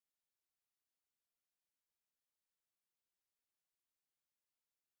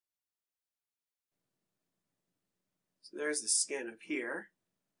So there's the skin up here.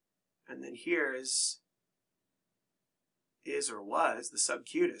 And then here is or was the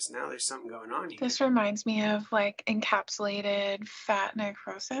subcutis. Now there's something going on here. This reminds me of like encapsulated fat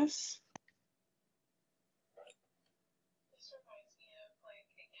necrosis.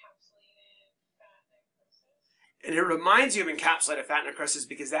 And it reminds you of encapsulated fat necrosis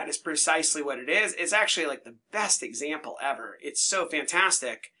because that is precisely what it is. It's actually like the best example ever. It's so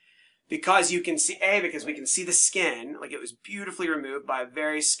fantastic because you can see, because we can see the skin, like it was beautifully removed by a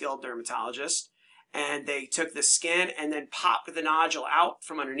very skilled dermatologist. And they took the skin and then popped the nodule out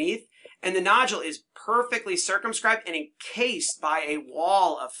from underneath. And the nodule is perfectly circumscribed and encased by a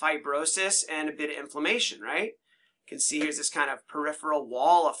wall of fibrosis and a bit of inflammation, right? You can see here's this kind of peripheral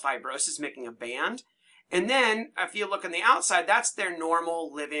wall of fibrosis making a band. And then if you look on the outside, that's their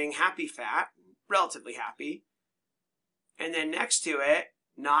normal living happy fat, relatively happy. And then next to it,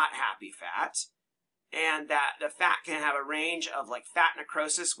 not happy fat. And that the fat can have a range of like fat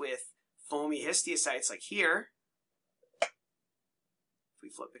necrosis with foamy histiocytes like here. If we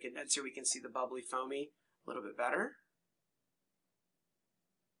flip the condenser, we can see the bubbly foamy a little bit better.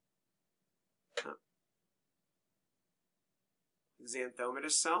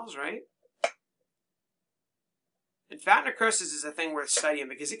 Xanthomatous cells, right? And fat necrosis is a thing worth studying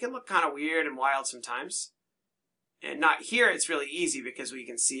because it can look kind of weird and wild sometimes. And not here, it's really easy because we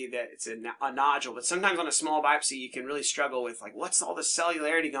can see that it's a nodule. But sometimes on a small biopsy, you can really struggle with, like, what's all the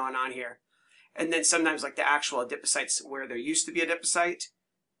cellularity going on here? And then sometimes, like, the actual adipocytes where there used to be adipocyte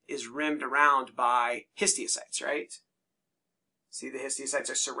is rimmed around by histiocytes, right? See, the histiocytes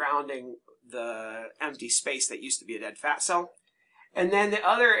are surrounding the empty space that used to be a dead fat cell. And then the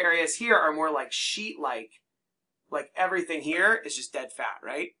other areas here are more like sheet-like. Like, everything here is just dead fat,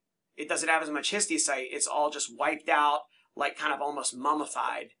 right? It doesn't have as much histiocyte. It's all just wiped out, like kind of almost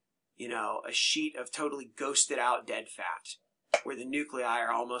mummified, you know, a sheet of totally ghosted out dead fat where the nuclei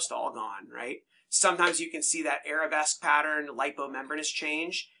are almost all gone, right? Sometimes you can see that arabesque pattern, lipomembranous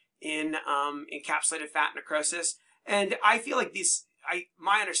change in encapsulated fat necrosis. And I feel like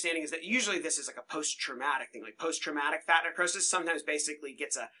my understanding is that usually this is like a post-traumatic thing, like post-traumatic fat necrosis sometimes basically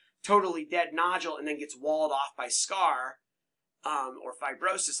gets a totally dead nodule and then gets walled off by scar or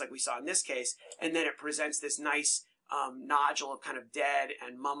fibrosis like we saw in this case, and then it presents this nice nodule of kind of dead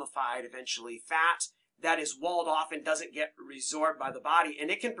and mummified, eventually fat that is walled off and doesn't get resorbed by the body. And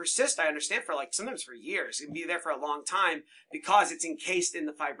it can persist, I understand, for like sometimes for years. It can be there for a long time because it's encased in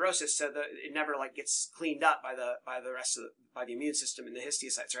the fibrosis, so that it never like gets cleaned up by the immune system and the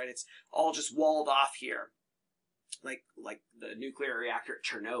histiocytes, right? It's all just walled off here. Like the nuclear reactor at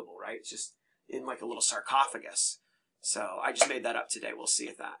Chernobyl, right? It's just in like a little sarcophagus. So I just made that up today. We'll see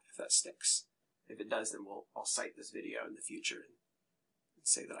if that sticks. If it does, then I'll cite this video in the future and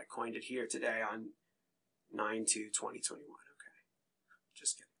say that I coined it here today on 9/2/2021. Okay,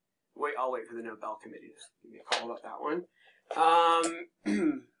 just kidding. I'll wait for the Nobel Committee to give me a call about that one.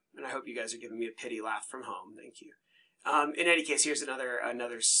 And I hope you guys are giving me a pity laugh from home. Thank you. In any case, here's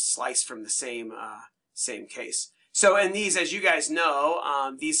another slice from the same case. So, and these, as you guys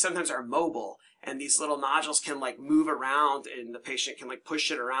know, these sometimes are mobile, and these little nodules can like move around, and the patient can like push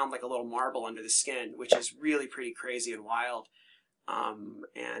it around like a little marble under the skin, which is really pretty crazy and wild.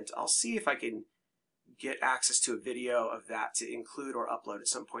 And I'll see if I can get access to a video of that to include or upload at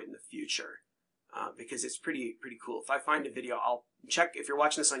some point in the future, because it's pretty cool. If I find a video, I'll check. If you're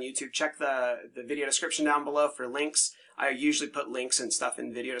watching this on YouTube, check the video description down below for links. I usually put links and stuff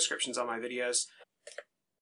in video descriptions on my videos.